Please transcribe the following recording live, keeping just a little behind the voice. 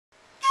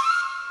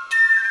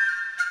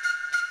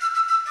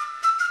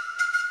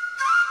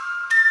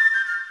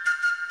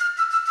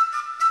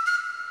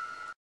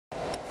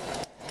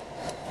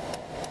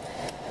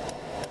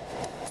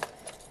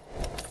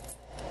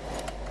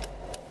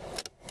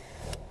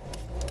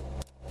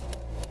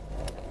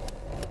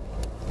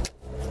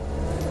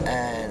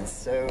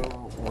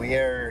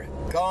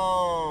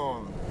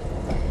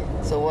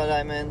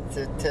I meant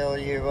to tell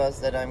you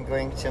was that I'm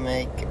going to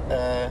make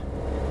a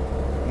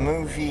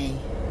movie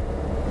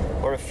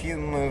or a few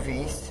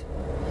movies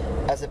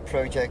as a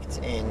project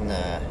in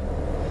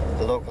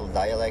the local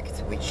dialect,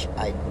 which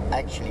I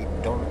actually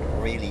don't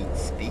really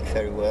speak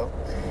very well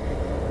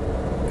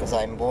because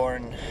I'm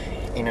born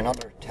in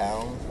another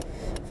town,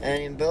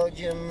 and in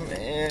Belgium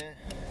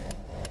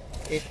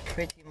it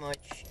pretty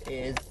much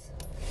is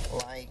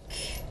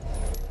like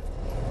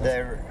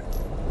there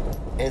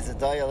is a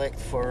dialect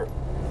for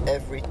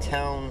every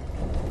town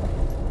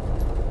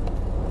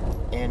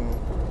in,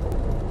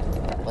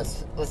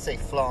 let's say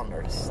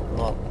Flanders,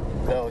 not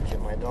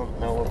Belgium. I don't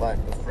know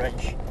about the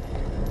French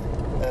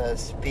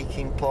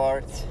speaking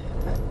part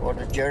or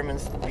the German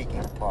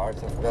speaking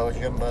part of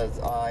Belgium, but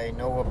I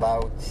know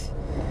about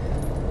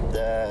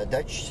the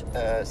Dutch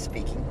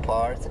speaking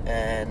part,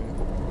 and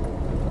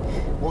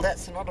well,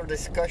 that's another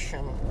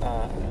discussion.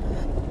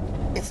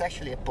 It's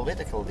actually a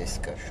political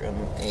discussion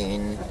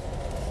in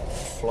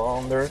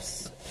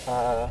Flanders.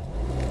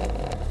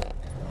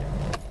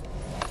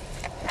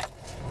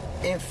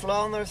 In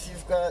Flanders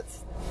you've got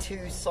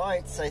two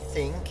sides, I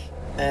think,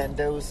 and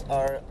those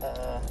are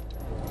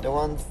the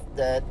ones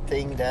that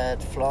think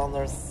that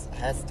Flanders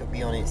has to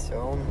be on its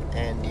own,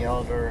 and the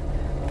other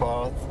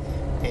part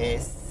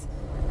is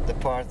the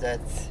part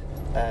that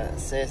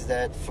says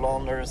that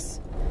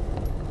Flanders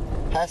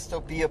has to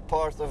be a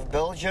part of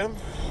Belgium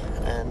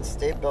and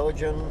stay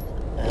Belgian,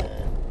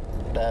 and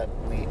that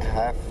we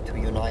have to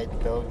unite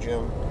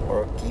Belgium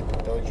or keep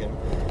Belgium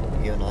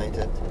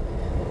united.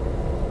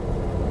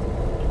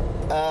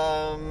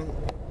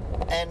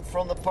 And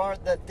from the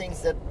part that thinks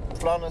that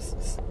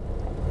Flanders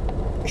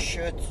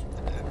should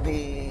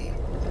be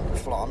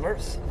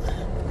Flanders,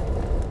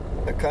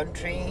 a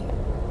country,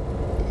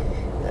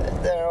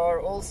 there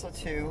are also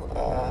two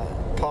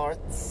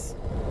parts.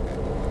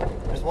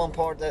 There's one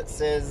part that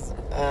says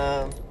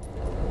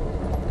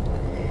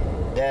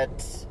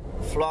that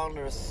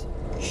Flanders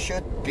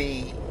should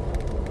be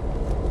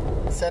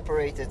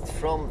separated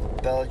from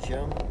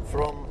Belgium,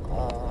 from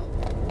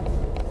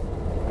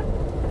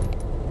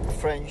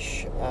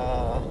French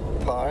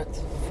part,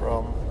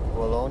 from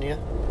Wallonia,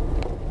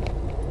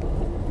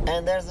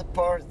 and there's a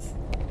part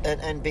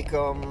and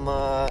become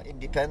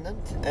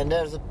independent, and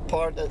there's a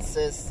part that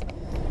says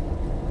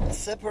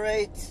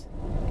separate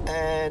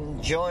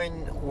and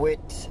join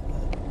with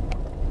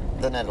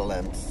the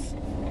Netherlands.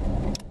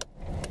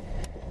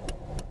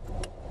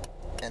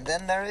 And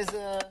then there is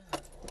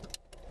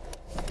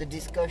the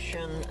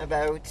discussion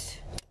about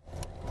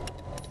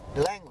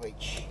the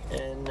language,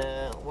 and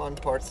one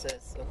part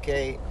says,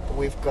 okay,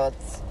 we've got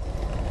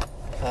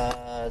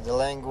the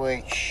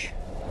language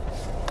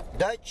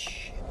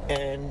Dutch,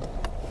 and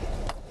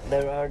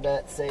there are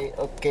that say,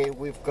 okay,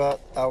 we've got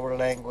our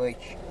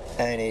language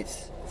and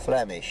it's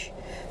Flemish,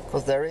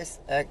 because there is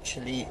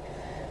actually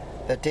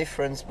a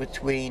difference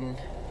between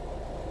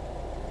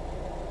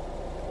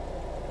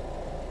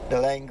the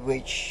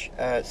language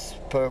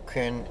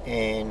spoken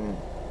in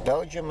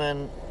Belgium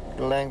and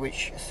the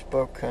language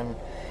spoken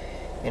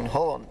in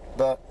Holland,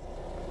 but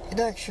it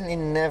actually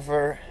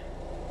never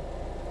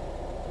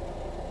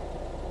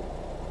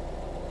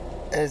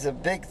is a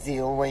big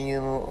deal when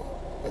you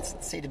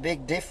see. The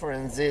big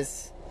difference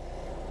is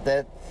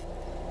that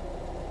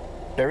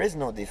there is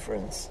no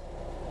difference.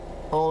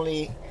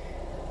 Only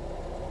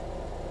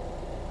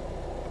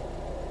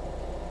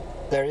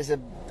there is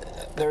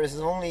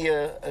only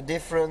a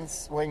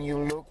difference when you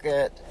look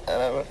at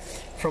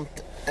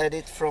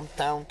it from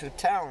town to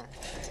town.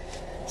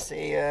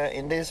 See,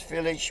 in this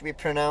village we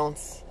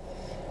pronounce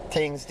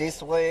things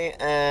this way,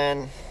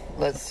 and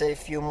let's say a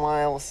few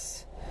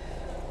miles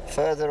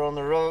further on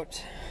the road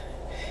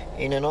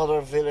in another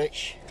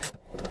village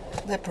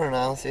they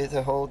pronounce it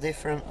a whole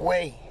different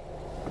way.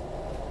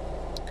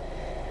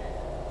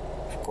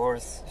 Of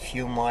course, a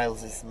few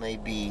miles is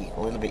maybe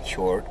a little bit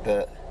short,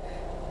 but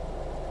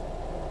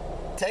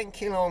 10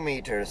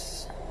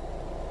 kilometers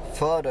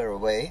further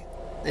away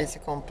it's a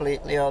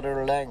completely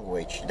other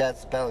language.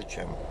 That's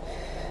Belgium.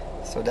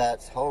 So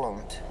that's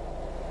Holland.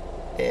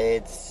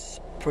 It's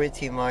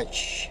pretty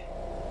much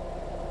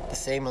the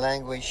same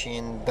language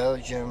in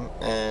Belgium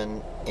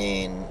and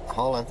in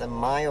Holland, and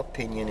my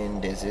opinion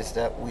in this is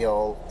that we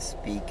all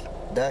speak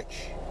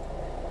Dutch,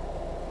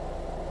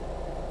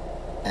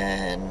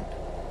 and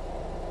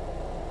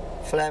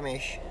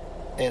Flemish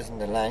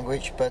isn't a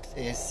language but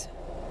is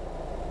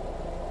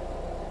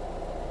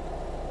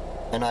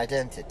an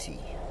identity.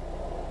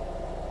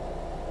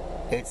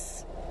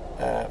 It's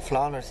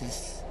Flanders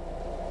is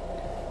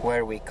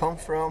where we come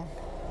from,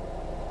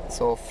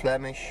 so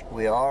Flemish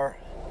we are,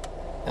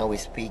 and we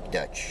speak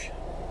Dutch.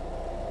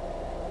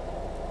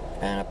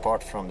 And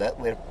apart from that,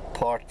 we're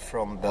part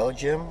from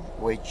Belgium,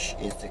 which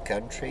is the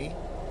country,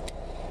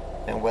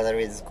 and whether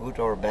it's good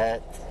or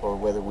bad, or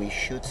whether we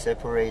should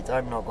separate,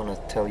 I'm not gonna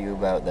tell you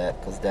about that,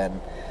 because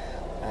then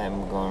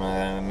I'm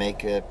gonna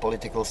make a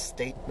political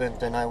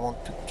statement, and I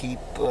want to keep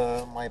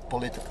my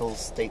political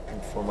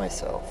statement for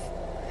myself.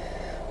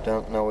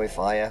 Don't know if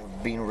I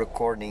have been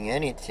recording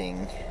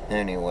anything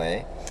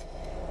anyway.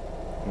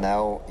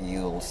 Now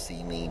you'll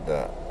see me,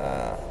 but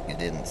you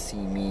didn't see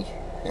me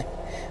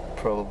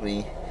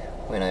probably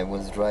when I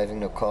was driving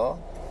the car.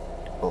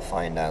 We'll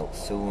find out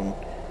soon.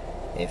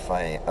 If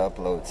I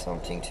upload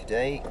something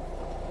today,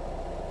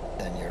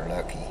 then you're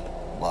lucky.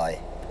 Bye.